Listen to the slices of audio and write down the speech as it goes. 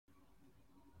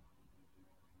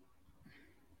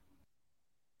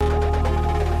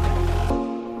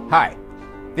Hi,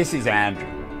 this is Andrew,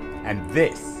 and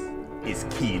this is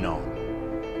Keen On,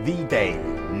 the daily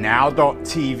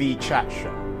now.tv chat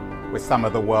show with some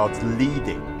of the world's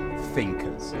leading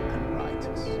thinkers and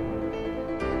writers.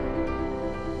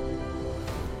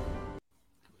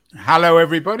 Hello,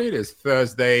 everybody. It is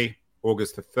Thursday,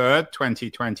 August the 3rd,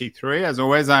 2023. As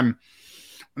always,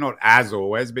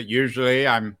 but usually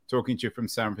I'm talking to you from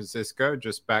San Francisco,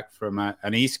 just back from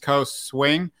an East Coast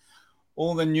swing.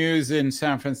 All the news in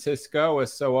San Francisco,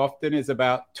 as so often, is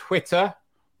about Twitter,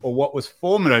 or what was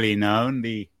formerly known,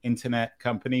 the internet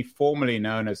company formerly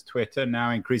known as Twitter,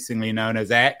 now increasingly known as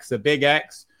X. The big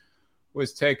X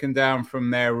was taken down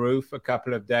from their roof a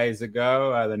couple of days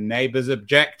ago. The neighbors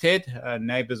objected.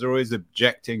 Neighbors are always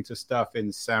objecting to stuff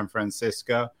in San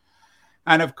Francisco.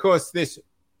 And of course, this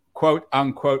quote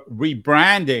unquote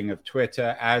rebranding of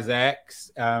Twitter as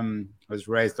X has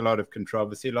raised a lot of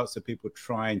controversy. Lots of people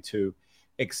trying to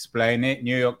explain it.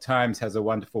 New York Times has a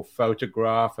wonderful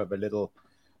photograph of a little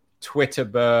Twitter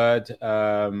bird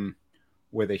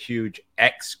with a huge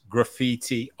X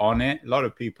graffiti on it. A lot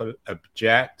of people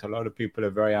object. A lot of people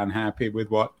are very unhappy with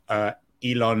what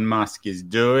Elon Musk is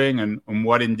doing and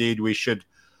what indeed we should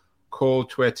call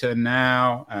Twitter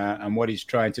now and what he's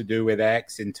trying to do with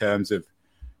X in terms of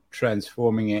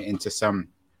transforming it into some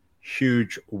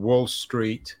huge Wall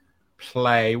Street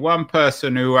play. One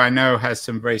person who I know has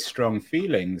some very strong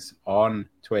feelings on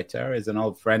Twitter is an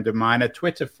old friend of mine, a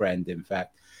Twitter friend, in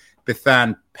fact,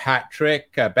 Bethan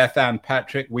Patrick. Bethan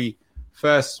Patrick, we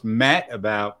first met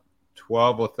about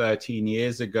 12 or 13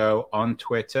 years ago on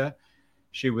Twitter.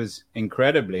 She was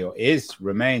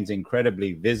remains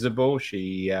incredibly visible.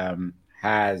 She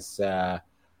has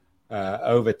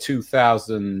over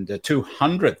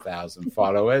 200,000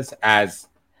 followers as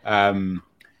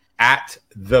at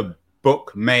the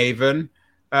Book Maven,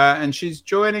 and she's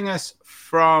joining us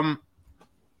from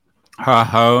her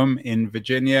home in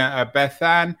Virginia.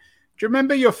 Bethan, do you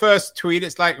remember your first tweet?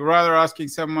 It's like rather asking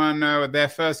someone their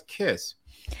first kiss.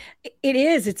 It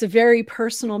is. It's a very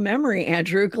personal memory,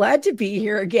 Andrew. Glad to be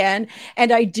here again.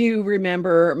 And I do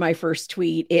remember my first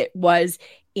tweet. It was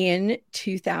in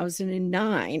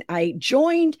 2009. I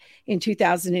joined in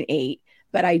 2008,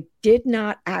 but I did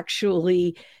not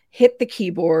actually hit the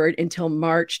keyboard until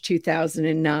March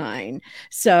 2009.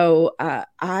 So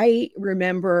I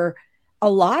remember a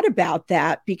lot about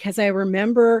that because I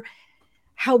remember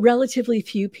how relatively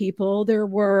few people there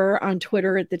were on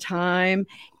Twitter at the time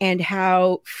and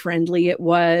how friendly it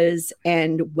was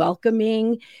and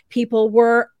welcoming people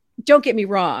were. Don't get me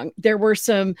wrong. There were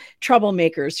some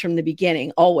troublemakers from the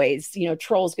beginning, always,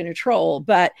 trolls going to troll,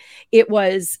 but it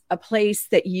was a place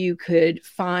that you could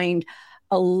find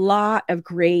a lot of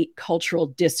great cultural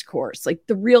discourse, like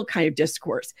the real kind of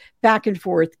discourse, back and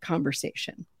forth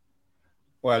conversation.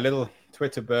 Well, little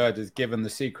Twitter bird has given the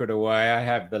secret away. I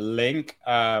have the link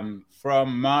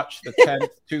from March the 10th,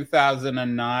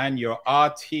 2009. You're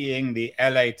RTing the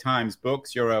LA Times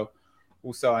books. You're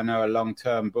also, I know, a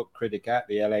long-term book critic at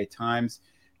the LA Times.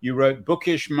 You wrote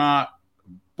Bookish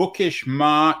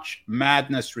March,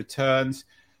 Madness Returns.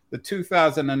 The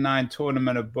 2009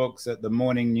 Tournament of Books at the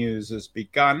Morning News has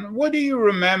begun. What do you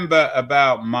remember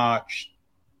about March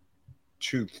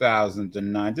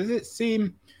 2009? Does it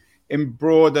seem, in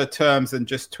broader terms than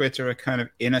just Twitter, a kind of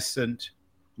innocent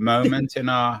moment in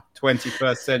our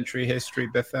 21st century history,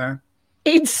 Bethan?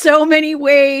 In so many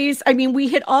ways. I mean, we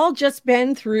had all just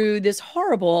been through this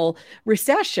horrible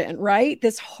recession, right?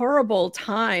 This horrible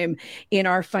time in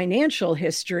our financial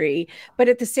history. But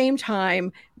at the same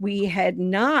time, we had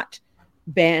not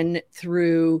been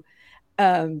through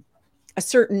a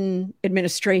certain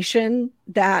administration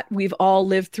that we've all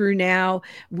lived through now.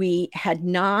 We had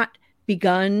not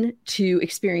begun to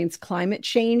experience climate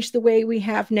change the way we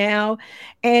have now.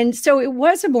 And so it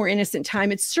was a more innocent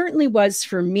time. It certainly was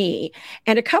for me.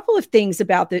 And a couple of things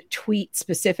about the tweet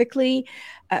specifically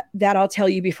that I'll tell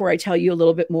you before I tell you a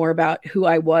little bit more about who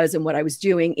I was and what I was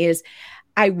doing is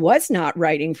I was not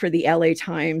writing for the LA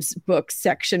Times book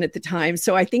section at the time.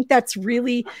 So I think that's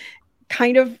really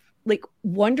kind of like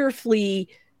wonderfully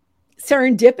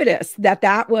serendipitous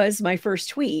that was my first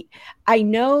tweet. I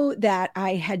know that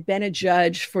I had been a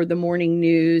judge for the morning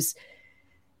news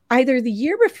either the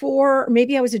year before, or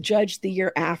maybe I was a judge the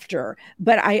year after,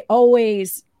 but I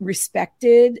always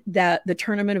respected that the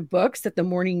tournament of books that the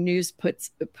morning news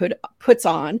puts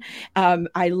on.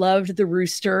 I loved the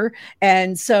Rooster.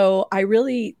 And so I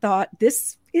really thought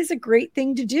this is a great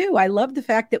thing to do. I love the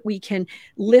fact that we can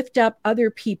lift up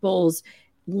other people's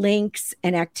links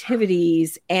and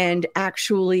activities and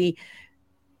actually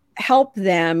help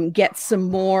them get some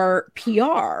more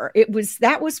PR.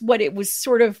 That was what it was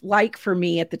sort of like for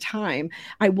me at the time.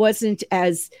 I wasn't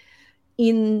as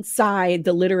inside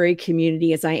the literary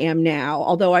community as I am now,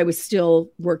 although I was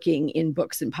still working in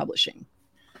books and publishing.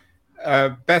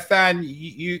 Beth Ann,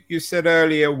 you said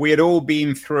earlier we had all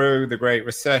been through the Great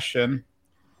Recession.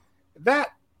 That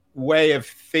way of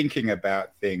thinking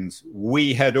about things,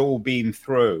 we had all been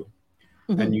through.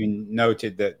 Mm-hmm. And you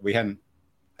noted that we hadn't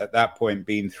at that point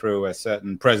been through a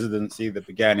certain presidency that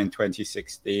began in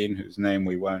 2016, whose name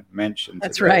we won't mention today.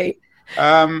 That's right.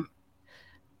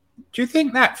 Do you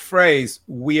think that phrase,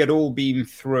 we had all been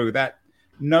through, that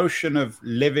notion of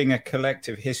living a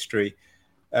collective history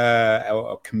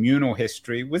or a communal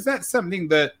history, was that something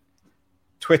that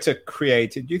Twitter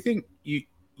created? Do you think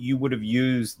you would have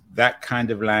used that kind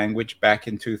of language back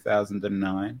in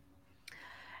 2009?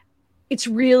 It's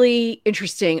really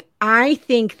interesting. I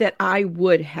think that I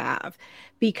would have,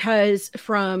 because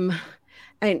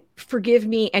and forgive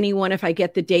me, anyone, if I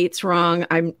get the dates wrong,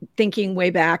 I'm thinking way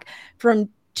back, from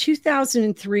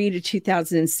 2003 to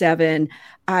 2007,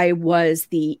 I was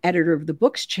the editor of the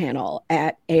books channel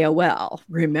at AOL.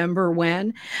 Remember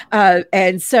when?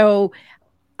 And so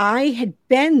I had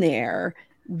been there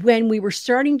when we were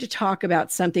starting to talk about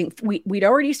something. We'd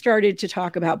already started to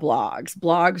talk about blogs.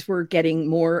 Blogs were getting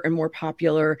more and more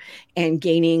popular and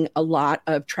gaining a lot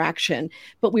of traction.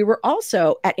 But we were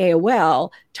also at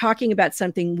AOL talking about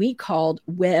something we called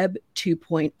Web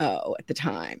 2.0 at the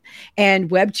time.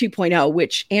 And Web 2.0,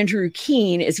 which Andrew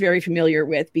Keen is very familiar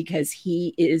with because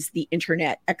he is the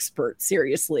internet expert,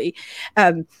 seriously,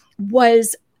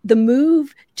 was the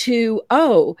move to,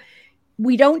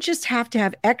 we don't just have to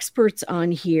have experts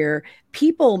on here.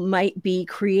 People might be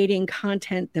creating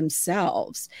content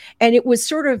themselves. And it was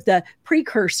sort of the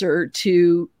precursor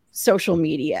to social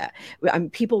media.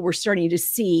 People were starting to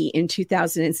see in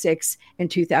 2006 and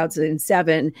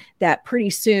 2007 that pretty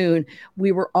soon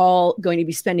we were all going to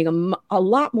be spending a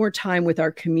lot more time with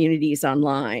our communities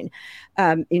online.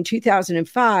 In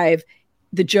 2005,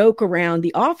 the joke around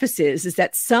the offices is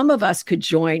that some of us could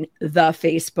join the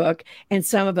Facebook and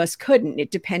some of us couldn't.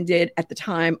 It depended at the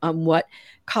time on what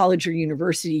college or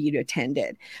university you'd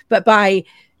attended. But by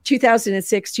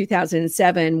 2006,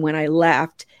 2007, when I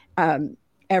left,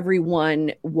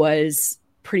 everyone was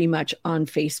pretty much on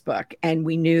Facebook, and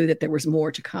we knew that there was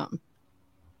more to come.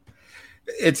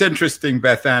 It's interesting,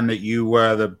 Beth Ann, that you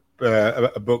were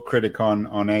a book critic on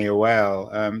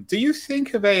AOL. Do you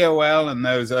think of AOL and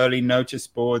those early notice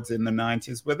boards in the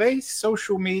 90s? Were they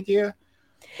social media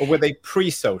or were they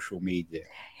pre-social media?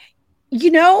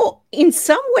 You know, in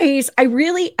some ways, I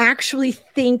really actually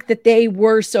think that they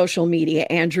were social media,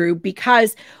 Andrew,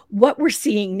 because what we're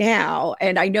seeing now,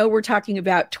 and I know we're talking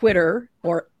about Twitter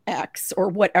or X or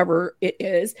whatever it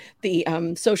is, the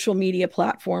social media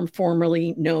platform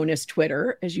formerly known as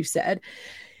Twitter, as you said,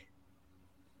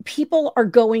 people are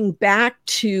going back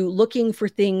to looking for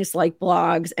things like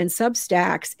blogs and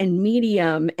Substacks and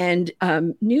Medium and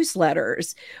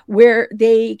newsletters where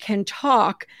they can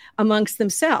talk amongst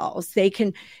themselves. They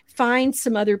can find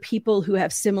some other people who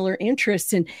have similar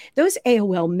interests. And those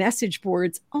AOL message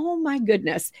boards, oh my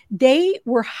goodness, they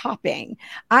were hopping.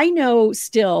 I know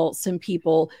still some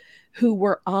people who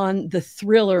were on the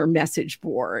Thriller message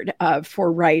board for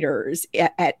writers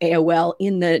at AOL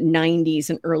in the 90s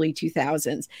and early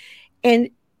 2000s. And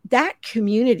that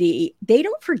community, they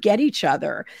don't forget each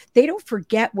other. They don't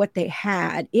forget what they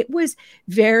had. It was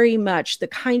very much the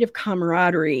kind of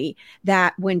camaraderie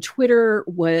that when Twitter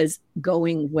was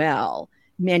going well,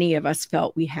 many of us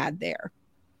felt we had there.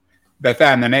 Beth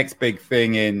Ann, the next big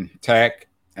thing in tech,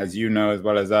 as you know as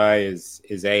well as I, is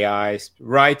AI.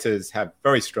 Writers have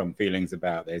very strong feelings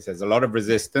about this. There's a lot of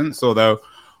resistance, although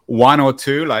one or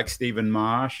two, like Stephen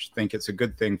Marsh, think it's a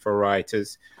good thing for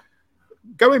writers.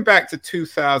 Going back to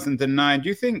 2009, do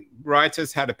you think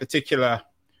writers had a particular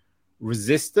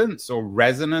resistance or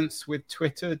resonance with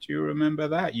Twitter? Do you remember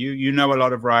that? You know a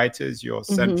lot of writers. You're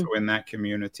central in that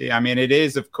community. I mean, it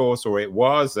is, of course, or it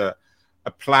was a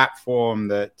platform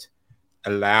that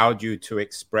allowed you to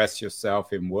express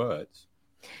yourself in words.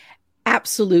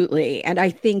 Absolutely. And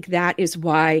I think that is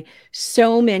why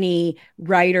so many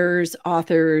writers,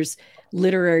 authors,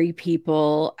 literary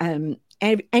people,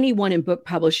 anyone in book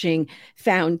publishing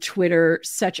found Twitter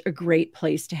such a great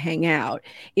place to hang out.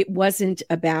 It wasn't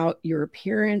about your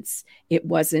appearance. It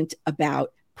wasn't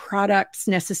about products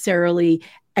necessarily,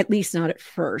 at least not at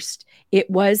first. It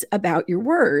was about your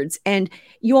words. And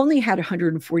you only had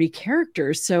 140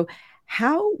 characters. So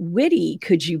how witty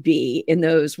could you be in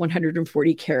those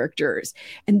 140 characters?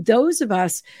 And those of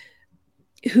us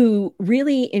who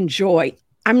really enjoy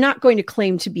I'm not going to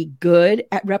claim to be good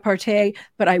at repartee,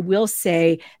 but I will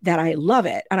say that I love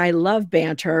it and I love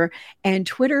banter. And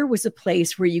Twitter was a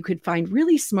place where you could find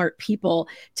really smart people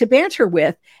to banter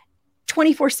with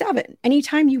 24/7.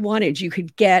 Anytime you wanted, you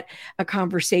could get a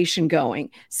conversation going.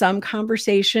 Some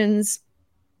conversations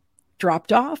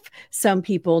dropped off, some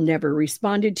people never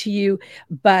responded to you,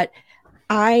 but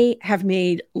I have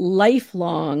made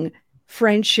lifelong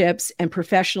friendships and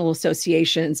professional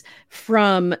associations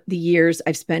from the years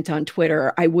I've spent on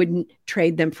Twitter. I wouldn't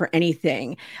trade them for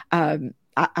anything.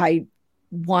 I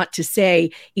want to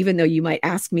say, even though you might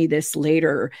ask me this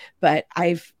later, but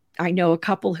I know a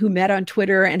couple who met on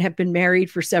Twitter and have been married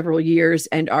for several years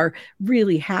and are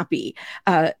really happy.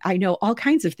 I know all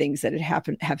kinds of things that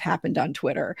have happened on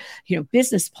Twitter.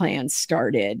 Business plans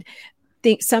started,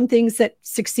 some things that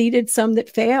succeeded, some that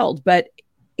failed, but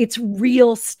it's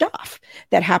real stuff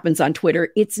that happens on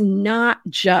Twitter. It's not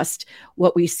just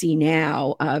what we see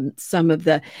now. Some of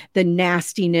the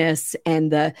nastiness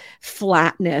and the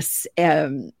flatness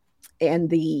and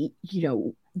the,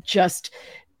 just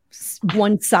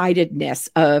one-sidedness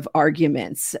of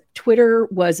arguments. Twitter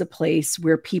was a place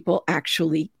where people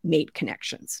actually made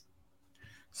connections.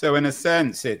 So in a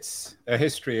sense, it's a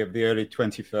history of the early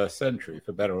 21st century,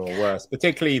 for better or worse,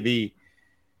 particularly the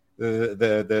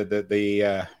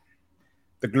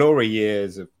glory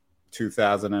years of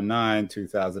 2009,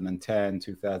 2010,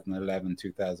 2011,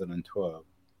 2012.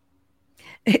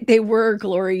 They were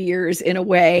glory years in a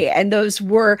way. And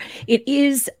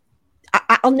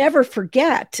I'll never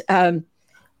forget. I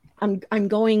don't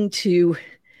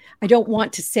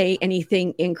want to say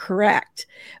anything incorrect,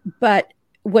 but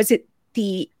was it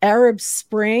the Arab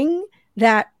Spring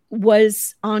that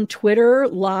was on Twitter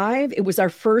live? It was our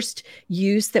first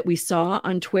use that we saw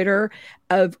on Twitter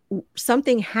of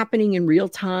something happening in real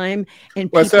time. And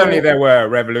certainly there were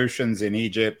revolutions in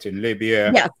Egypt, in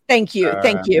Libya. Yes, thank you.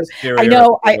 Syria. I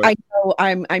know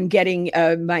I'm getting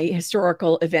my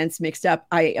historical events mixed up.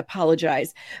 I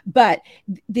apologize, but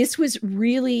this was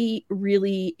really,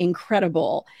 really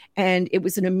incredible, and it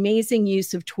was an amazing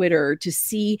use of Twitter to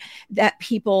see that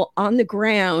people on the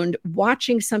ground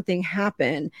watching something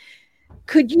happen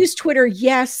could use Twitter,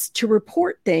 yes, to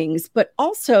report things, but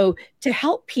also to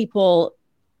help people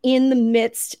in the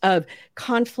midst of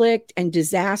conflict and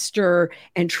disaster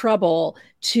and trouble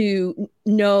to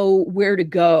know where to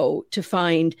go to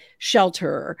find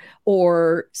shelter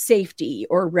or safety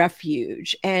or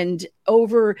refuge. And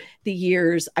over the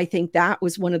years, I think that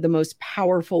was one of the most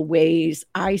powerful ways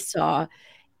I saw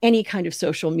any kind of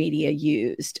social media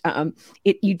used.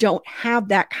 You don't have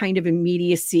that kind of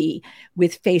immediacy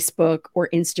with Facebook or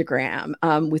Instagram.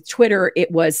 With Twitter,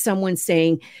 it was someone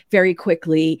saying very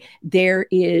quickly, there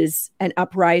is an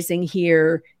uprising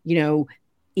here.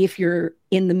 If you're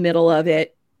in the middle of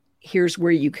it, here's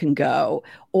where you can go.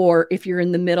 Or if you're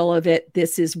in the middle of it,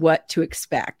 this is what to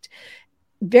expect.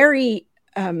 Very,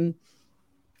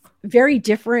 very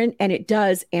different. And it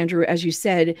does, Andrew, as you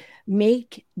said,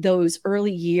 make those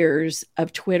early years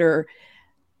of Twitter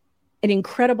an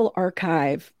incredible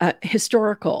archive,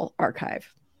 historical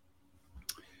archive.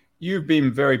 You've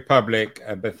been very public,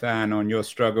 Bethan, on your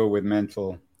struggle with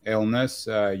mental illness.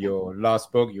 Your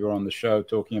last book, you were on the show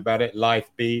talking about it,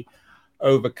 Life Be,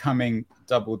 Overcoming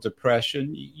Double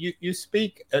Depression. You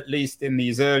speak, at least in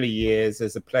these early years,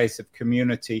 as a place of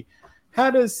community. How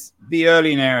does the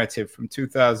early narrative from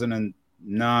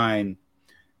 2009,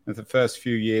 and the first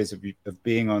few years of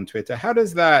being on Twitter, how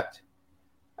does that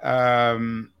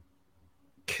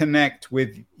connect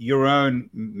with your own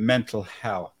mental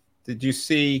health? Did you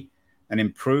see an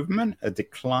improvement, a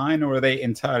decline, or are they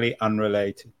entirely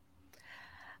unrelated?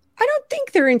 I don't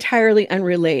think they're entirely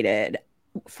unrelated.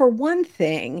 For one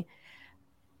thing,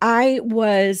 I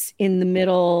was in the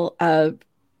middle of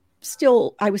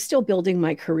I was still building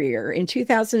my career. In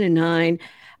 2009,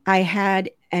 I had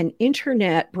an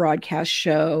internet broadcast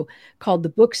show called The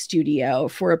Book Studio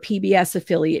for a PBS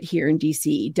affiliate here in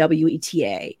DC,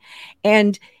 WETA.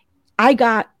 And I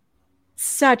got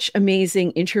such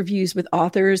amazing interviews with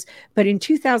authors. But in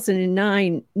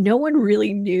 2009, no one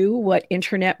really knew what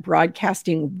internet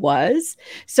broadcasting was.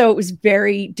 So it was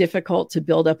very difficult to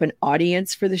build up an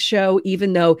audience for the show,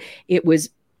 even though it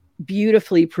was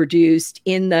beautifully produced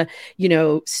in the,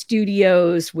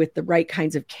 studios with the right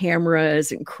kinds of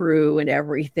cameras and crew and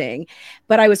everything.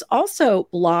 But I was also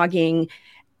blogging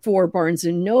for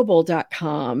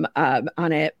barnesandnoble.com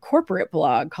on a corporate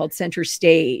blog called Center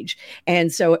Stage.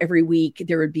 And so every week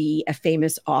there would be a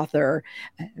famous author,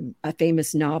 a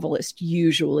famous novelist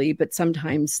usually, but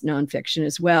sometimes nonfiction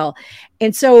as well.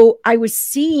 And so I was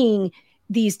seeing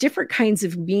these different kinds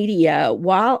of media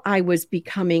while I was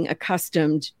becoming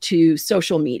accustomed to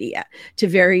social media, to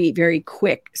very, very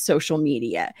quick social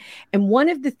media. And one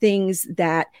of the things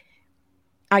that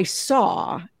I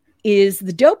saw is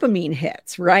the dopamine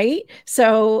hits, right?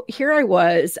 So here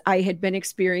I had been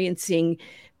experiencing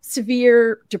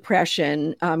severe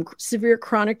depression, severe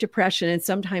chronic depression, and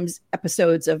sometimes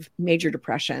episodes of major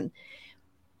depression.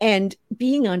 And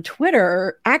being on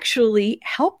Twitter actually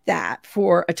helped that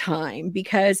for a time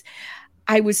because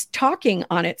I was talking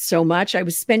on it so much. I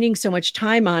was spending so much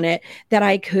time on it that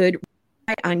I could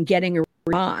rely on getting a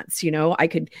response. I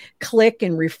could click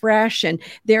and refresh, and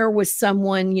there was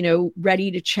someone,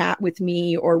 ready to chat with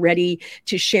me or ready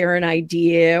to share an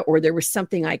idea, or there was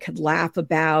something I could laugh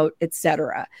about,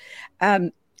 etc.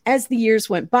 As the years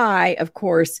went by, of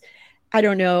course, I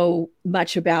don't know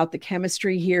much about the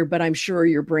chemistry here, but I'm sure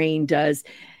your brain does,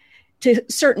 to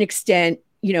a certain extent,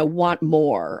 want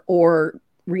more or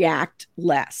react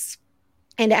less.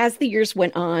 And as the years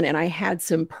went on and I had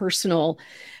some personal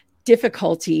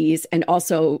difficulties and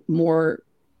also more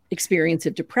experience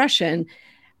of depression,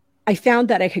 I found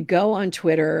that I could go on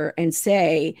Twitter and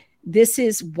say, this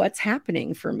is what's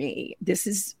happening for me. This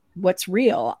is what's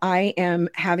real. I am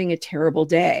having a terrible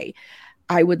day.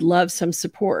 I would love some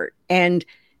support. And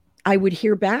I would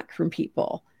hear back from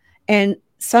people. And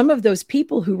some of those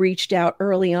people who reached out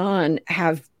early on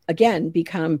have, again,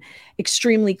 become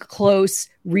extremely close,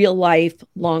 real life,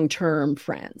 long-term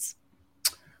friends.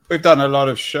 We've done a lot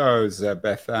of shows,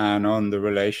 Beth Ann, on the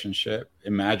relationship,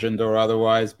 imagined or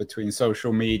otherwise, between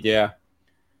social media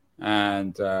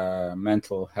and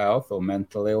mental health or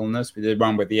mental illness. We did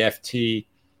one with the FT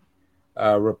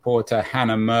reporter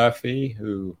Hannah Murphy,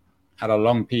 who had a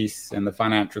long piece in the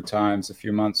Financial Times a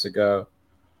few months ago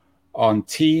on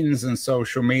teens and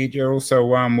social media. Also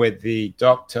one with the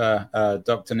Dr.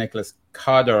 Nicholas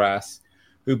Carderas,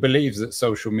 who believes that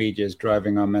social media is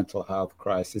driving our mental health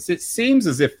crisis. It seems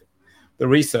as if the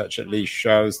research at least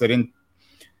shows that in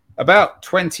about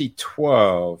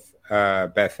 2012,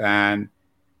 Beth Ann,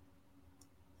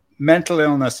 mental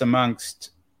illness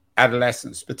amongst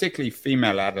adolescents, particularly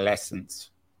female adolescents,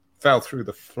 fell through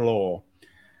the floor.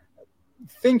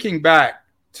 Thinking back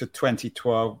to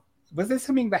 2012, was there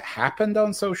something that happened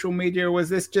on social media, or was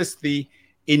this just the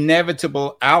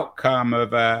inevitable outcome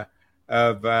of a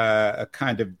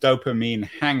kind of dopamine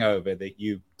hangover that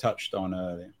you touched on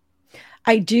earlier?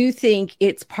 I do think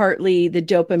it's partly the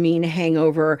dopamine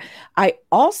hangover. I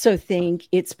also think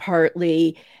it's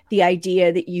partly the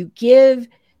idea that you give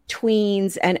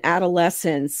tweens and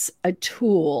adolescents a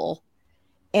tool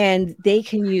and they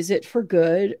can use it for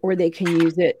good or they can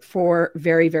use it for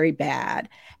very, very bad.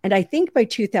 And I think by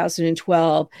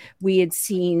 2012, we had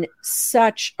seen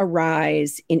such a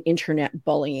rise in internet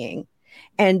bullying.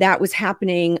 And that was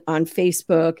happening on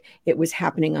Facebook. It was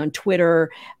happening on Twitter.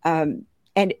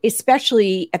 And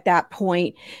especially at that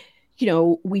point,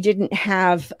 we didn't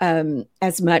have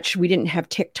as much. We didn't have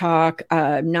TikTok.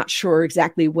 I'm not sure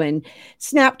exactly when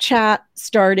Snapchat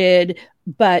started,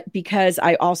 but because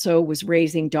I also was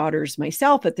raising daughters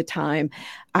myself at the time,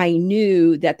 I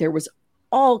knew that there was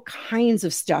all kinds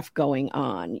of stuff going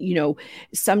on.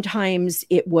 Sometimes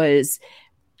it was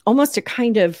almost a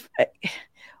kind of,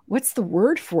 what's the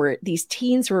word for it? These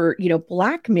teens were,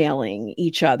 blackmailing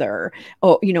each other.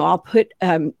 Oh, I'll put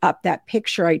up that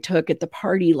picture I took at the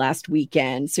party last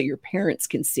weekend so your parents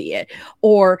can see it.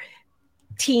 Or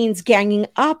teens ganging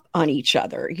up on each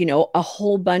other, a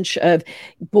whole bunch of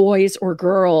boys or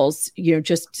girls,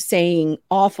 just saying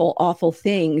awful, awful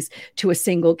things to a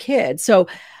single kid. So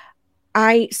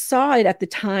I saw it at the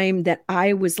time that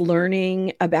I was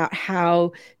learning about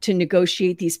how to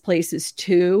negotiate these places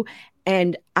too.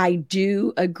 And I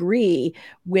do agree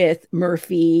with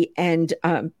Murphy and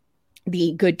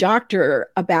the good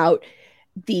doctor about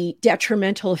the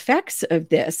detrimental effects of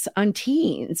this on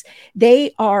teens.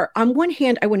 They are, on one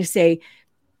hand, I want to say,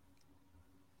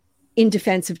 in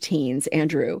defense of teens,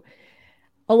 Andrew,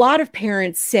 a lot of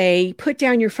parents say, put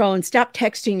down your phone, stop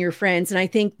texting your friends. And I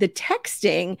think the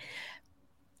texting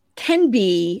can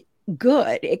be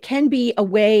good. It can be a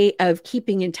way of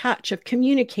keeping in touch, of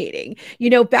communicating.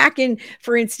 Back in,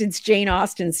 for instance, Jane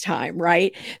Austen's time,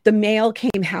 right? The mail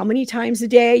came how many times a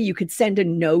day? You could send a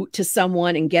note to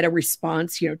someone and get a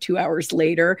response, 2 hours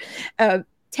later.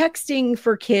 Texting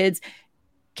for kids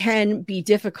can be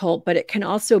difficult, but it can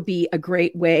also be a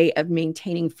great way of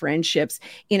maintaining friendships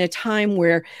in a time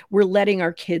where we're letting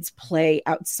our kids play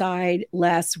outside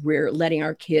less. We're letting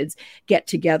our kids get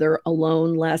together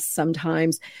alone less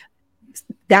sometimes.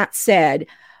 That said,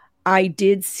 I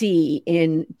did see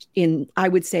in I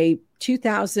would say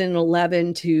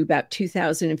 2011 to about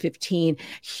 2015,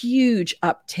 huge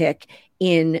uptick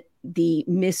in the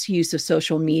misuse of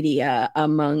social media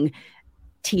among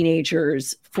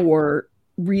teenagers for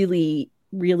really,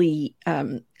 really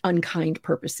unkind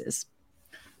purposes.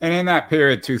 And in that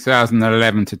period,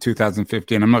 2011 to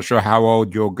 2015, I'm not sure how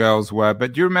old your girls were,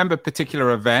 but do you remember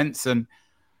particular events and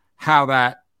how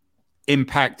that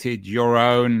impacted your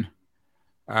own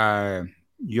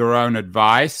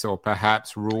advice or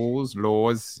perhaps rules,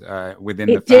 laws within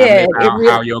the family about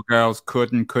how your girls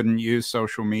could and couldn't use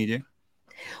social media?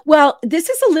 Well, this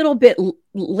is a little bit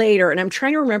later, and I'm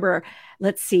trying to remember.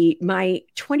 Let's see, my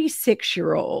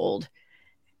 26-year-old.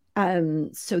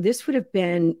 So this would have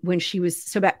been when she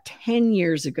was about 10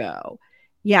 years ago.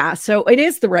 Yeah, so it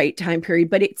is the right time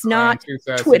period, but it's not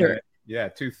Twitter. Yeah,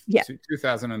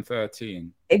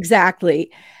 2013.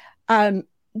 Exactly.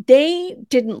 They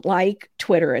didn't like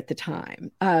Twitter at the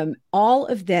time. All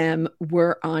of them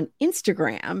were on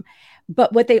Instagram,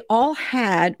 but what they all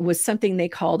had was something they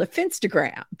called a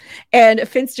Finstagram. And a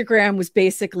Finstagram was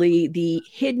basically the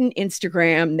hidden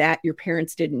Instagram that your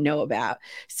parents didn't know about.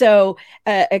 So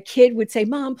a kid would say,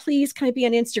 Mom, please, can I be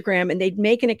on Instagram? And they'd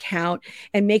make an account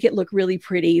and make it look really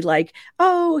pretty, like,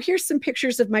 oh, here's some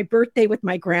pictures of my birthday with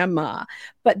my grandma.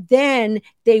 But then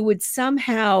they would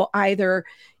somehow either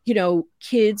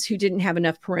kids who didn't have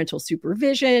enough parental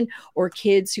supervision or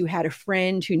kids who had a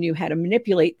friend who knew how to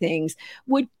manipulate things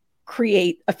would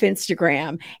create a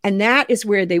Finstagram. And that is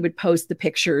where they would post the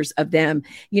pictures of them,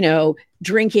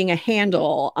 drinking a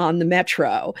handle on the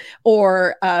metro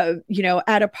or,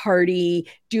 at a party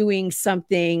doing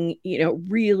something,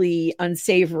 really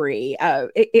unsavory,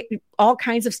 all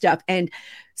kinds of stuff. And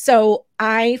so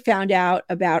I found out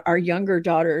about our younger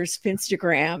daughter's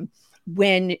Finstagram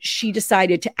when she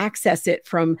decided to access it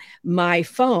from my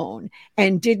phone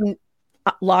and didn't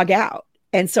log out.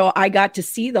 And so I got to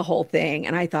see the whole thing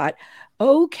and I thought,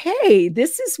 okay,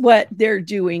 this is what they're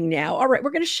doing now. All right,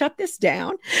 we're going to shut this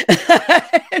down.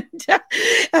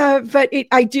 But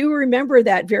I do remember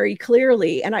that very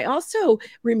clearly. And I also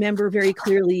remember very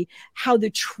clearly how the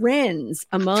trends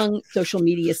among social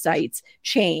media sites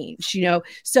change,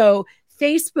 So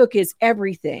Facebook is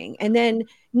everything. And then,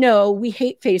 no, we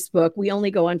hate Facebook. We only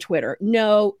go on Twitter.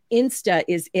 No, Insta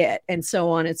is it. And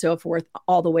so on and so forth,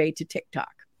 all the way to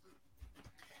TikTok.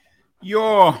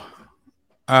 You're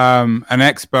an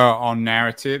expert on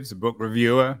narratives, a book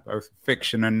reviewer, both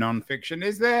fiction and nonfiction.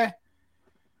 Is there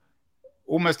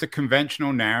almost a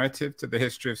conventional narrative to the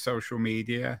history of social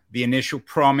media? The initial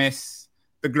promise,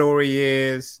 the glory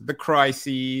years, the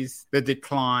crises, the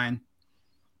decline?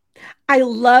 I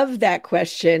love that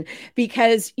question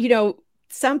because,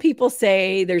 some people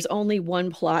say there's only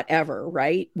one plot ever,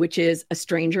 right? Which is a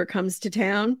stranger comes to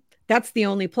town. That's the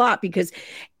only plot because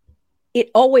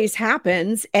it always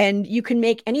happens and you can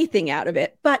make anything out of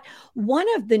it. But one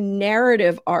of the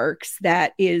narrative arcs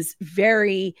that is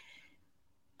very,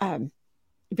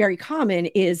 very common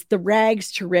is the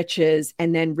rags to riches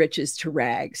and then riches to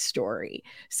rags story.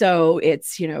 So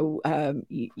it's, you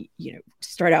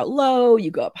start out low,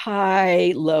 you go up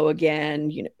high, low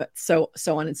again, so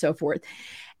on and so forth.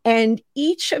 And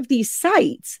each of these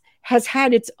sites has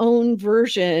had its own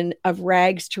version of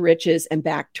rags to riches and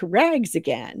back to rags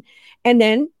again. And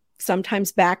then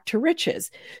sometimes back to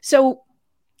riches. So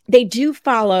they do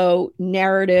follow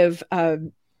narrative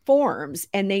forms,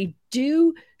 and they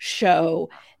do show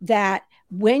that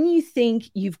when you think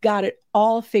you've got it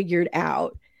all figured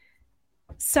out,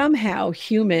 somehow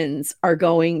humans are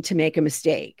going to make a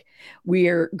mistake.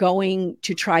 We're going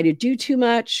to try to do too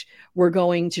much. We're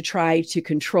going to try to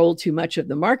control too much of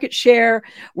the market share.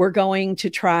 We're going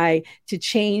to try to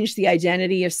change the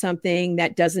identity of something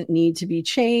that doesn't need to be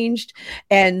changed.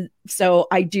 And so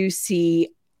I do see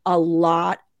a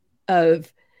lot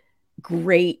of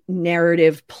great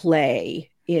narrative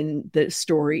play in the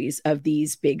stories of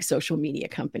these big social media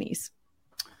companies.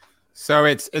 So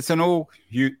it's an all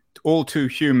too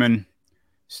human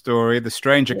story. The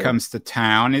stranger comes to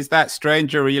town. Is that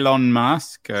stranger Elon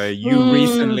Musk? You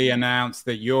recently announced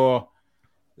that you're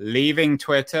leaving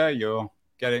Twitter. You're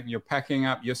packing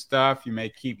up your stuff. You may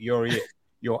keep your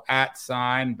 @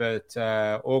 but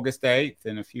August 8th,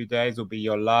 in a few days, will be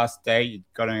your last day. You're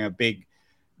getting a big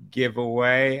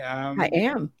giveaway. I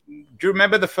am. Do you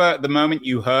remember the moment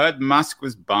you heard Musk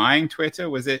was buying Twitter?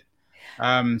 Was it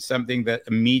something that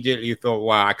immediately you thought,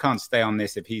 wow, I can't stay on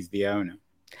this if he's the owner?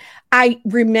 I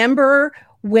remember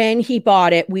when he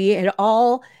bought it, we had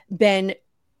all been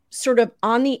sort of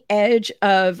on the edge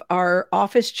of our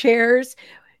office chairs,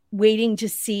 waiting to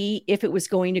see if it was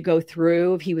going to go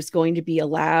through, if he was going to be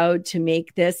allowed to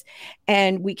make this.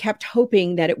 And we kept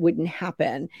hoping that it wouldn't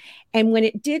happen. And when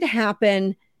it did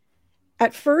happen,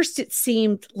 at first it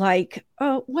seemed like,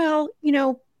 oh, well,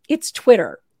 it's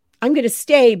Twitter. I'm going to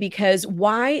stay, because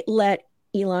why let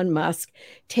Elon Musk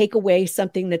take away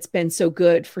something that's been so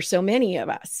good for so many of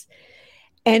us?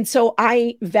 And so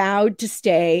I vowed to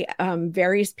stay.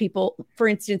 Various people, for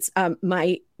instance,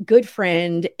 my good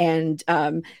friend and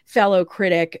fellow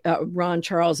critic, Ron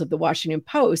Charles of the Washington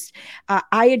Post,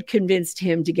 I had convinced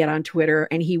him to get on Twitter,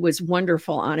 and he was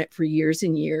wonderful on it for years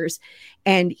and years.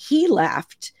 And he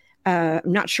left. I'm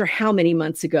not sure how many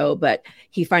months ago, but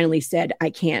he finally said, I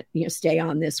can't, stay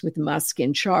on this with Musk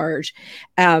in charge.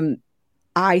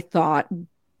 I thought,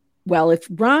 well, if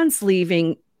Ron's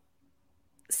leaving,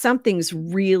 something's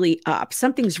really up,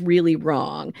 something's really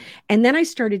wrong. And then I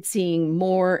started seeing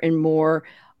more and more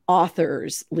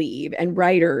authors leave, and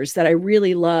writers that I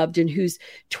really loved and whose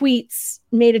tweets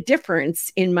made a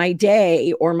difference in my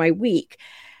day or my week.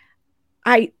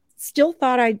 I still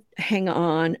thought I'd hang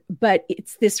on, but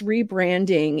it's this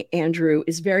rebranding, Andrew,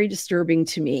 is very disturbing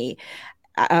to me.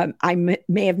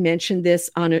 May have mentioned this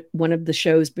on one of the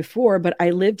shows before, but I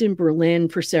lived in Berlin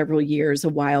for several years a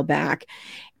while back.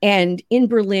 And in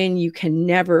Berlin, you can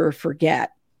never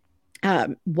forget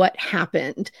what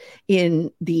happened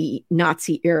in the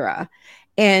Nazi era.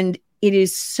 And it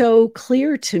is so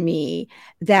clear to me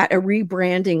that a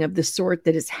rebranding of the sort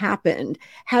that has happened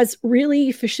has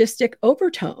really fascistic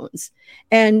overtones.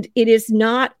 And it's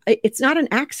not an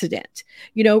accident.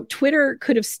 Twitter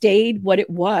could have stayed what it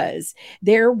was.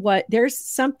 There's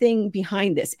something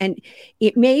behind this. And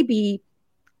it may be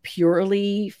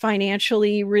purely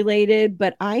financially related,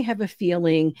 but I have a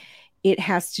feeling it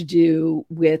has to do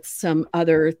with some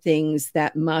other things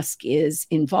that Musk is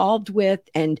involved with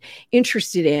and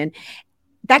interested in.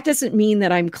 That doesn't mean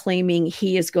that I'm claiming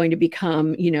he is going to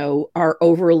become, our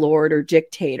overlord or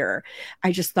dictator.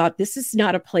 I just thought, this is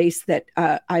not a place that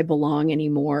I belong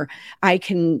anymore. I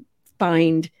can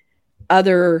find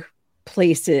other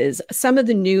places, some of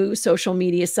the new social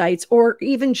media sites, or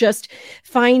even just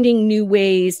finding new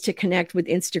ways to connect with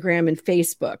Instagram and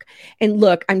Facebook. And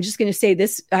look, I'm just going to say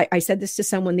this. I said this to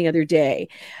someone the other day.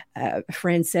 A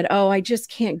friend said, oh, I just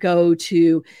can't go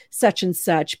to such and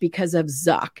such because of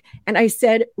Zuck. And I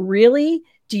said, really?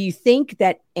 Do you think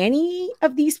that any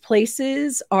of these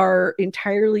places are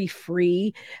entirely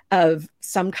free of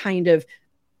some kind of,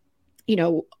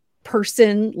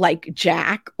 person like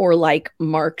Jack or like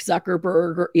Mark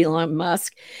Zuckerberg or Elon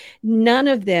Musk? None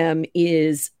of them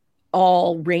is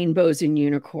all rainbows and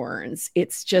unicorns.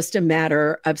 It's just a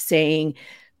matter of saying,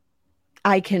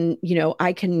 I can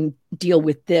deal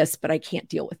with this, but I can't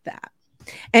deal with that.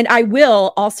 And I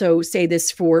will also say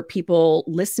this for people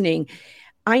listening.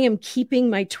 I am keeping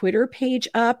my Twitter page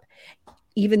up,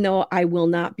 even though I will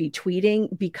not be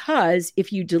tweeting, because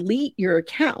if you delete your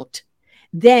account,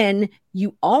 then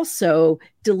you also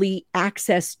delete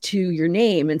access to your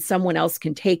name and someone else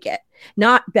can take it.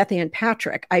 Not Beth Ann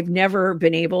Patrick. I've never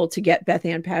been able to get Beth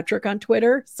Ann Patrick on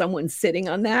Twitter. Someone's sitting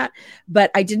on that,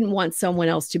 but I didn't want someone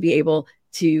else to be able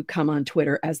to come on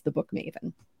Twitter as the book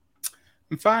maven.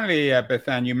 And finally, Beth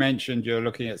Ann, you mentioned you're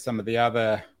looking at some of the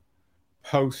other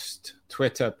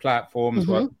post-Twitter platforms.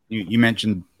 Mm-hmm. Well, you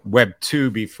mentioned Web 2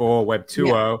 before, Web 2.0.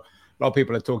 Yeah. A lot of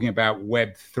people are talking about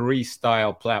Web 3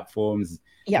 style platforms,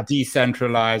 Yep.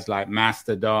 decentralized like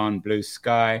Mastodon, Blue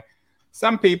Sky.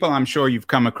 Some people, I'm sure you've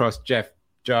come across Jeff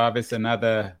Jarvis,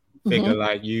 another figure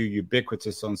like you,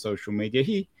 ubiquitous on social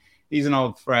media. He's an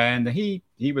old friend. He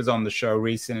was on the show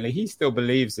recently. He still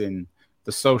believes in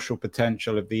the social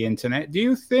potential of the internet. Do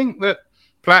you think that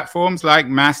platforms like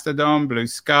Mastodon, Blue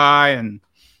Sky, and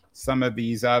some of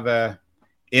these other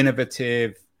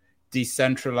innovative,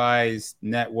 decentralized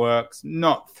networks,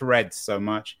 not threads so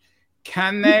much,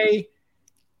 can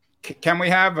we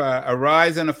have a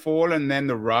rise and a fall and then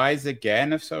the rise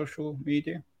again of social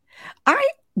media? I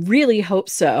really hope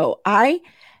so. I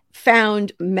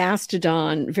found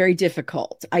Mastodon very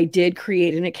difficult. I did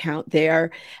create an account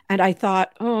there and I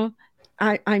thought,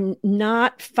 I'm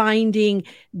not finding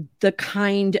the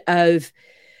kind of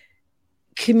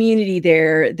community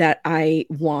there that I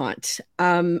want.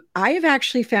 I have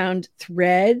actually found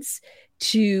Threads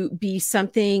to be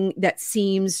something that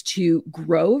seems to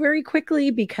grow very quickly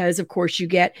because, of course, you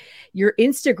get your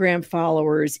Instagram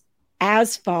followers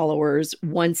as followers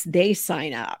once they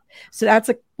sign up. So that's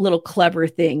a little clever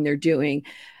thing they're doing.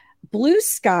 Blue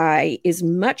Sky is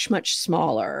much, much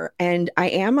smaller, and I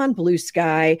am on Blue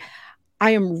Sky.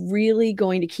 I am really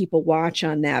going to keep a watch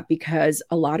on that because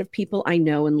a lot of people I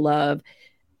know and love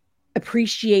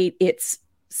appreciate its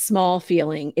small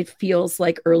feeling. It feels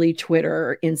like early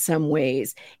Twitter in some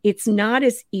ways. It's not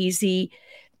as easy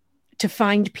to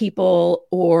find people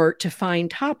or to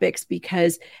find topics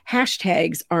because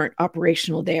hashtags aren't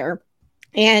operational there.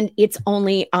 And it's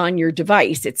only on your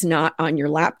device. It's not on your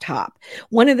laptop.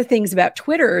 One of the things about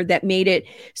Twitter that made it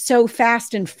so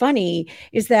fast and funny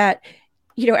is that,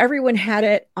 everyone had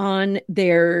it on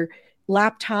their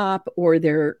laptop or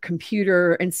their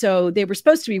computer. And so they were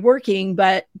supposed to be working,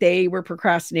 but they were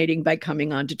procrastinating by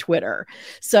coming onto Twitter.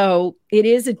 So it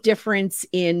is a difference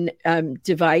in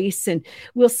device. And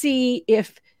we'll see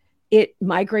if it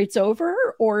migrates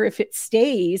over or if it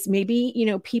stays. Maybe,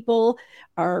 people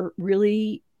are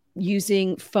really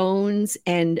using phones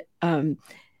and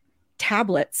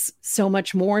tablets so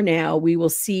much more now. We will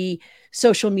see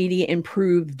social media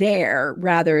improve there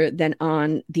rather than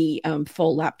on the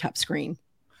full laptop screen.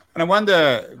 And I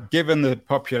wonder, given the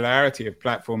popularity of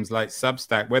platforms like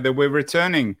Substack, whether we're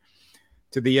returning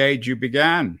to the age you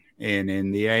began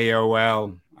in the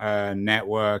AOL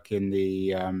network, in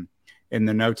the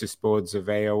notice boards of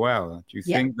AOL. Do you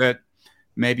think that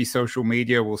maybe social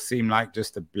media will seem like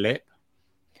just a blip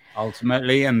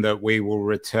ultimately, and that we will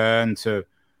return to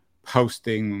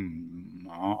posting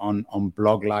on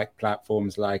blog-like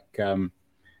platforms like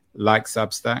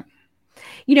Substack?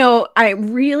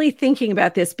 I'm really thinking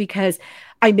about this because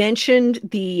I mentioned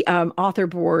the author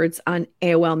boards on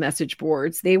AOL message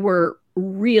boards. They were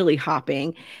really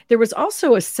hopping. There was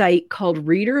also a site called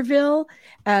Readerville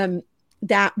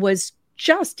that was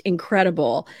just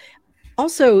incredible.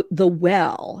 Also, The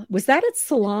Well, was that at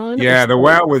Salon? Yeah, The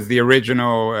Well was the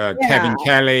original. Kevin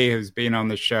Kelly, who's been on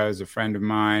the show, is a friend of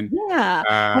mine.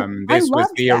 Yeah, this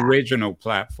was the original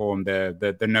platform,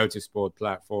 the notice board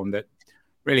platform that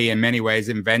really, in many ways,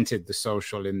 invented the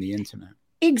social in the internet.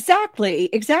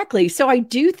 Exactly. So I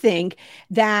do think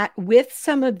that with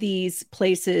some of these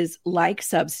places like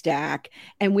Substack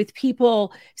and with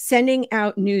people sending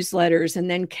out newsletters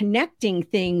and then connecting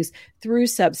things through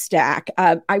Substack,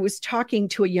 I was talking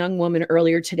to a young woman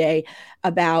earlier today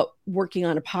about working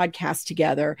on a podcast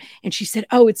together. And she said,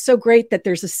 "Oh, it's so great that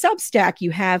there's a Substack you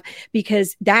have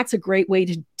because that's a great way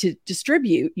to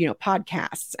distribute,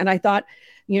 podcasts." And I thought,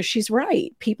 she's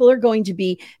right. People are going to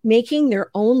be making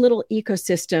their own little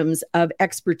ecosystems of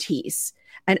expertise.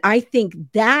 And I think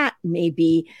that may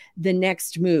be the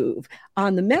next move.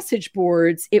 On the message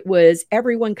boards, it was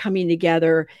everyone coming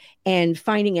together and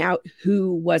finding out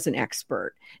who was an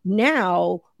expert.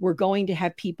 Now we're going to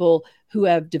have people who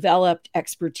have developed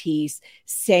expertise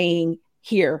saying,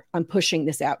 "Here, I'm pushing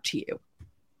this out to you."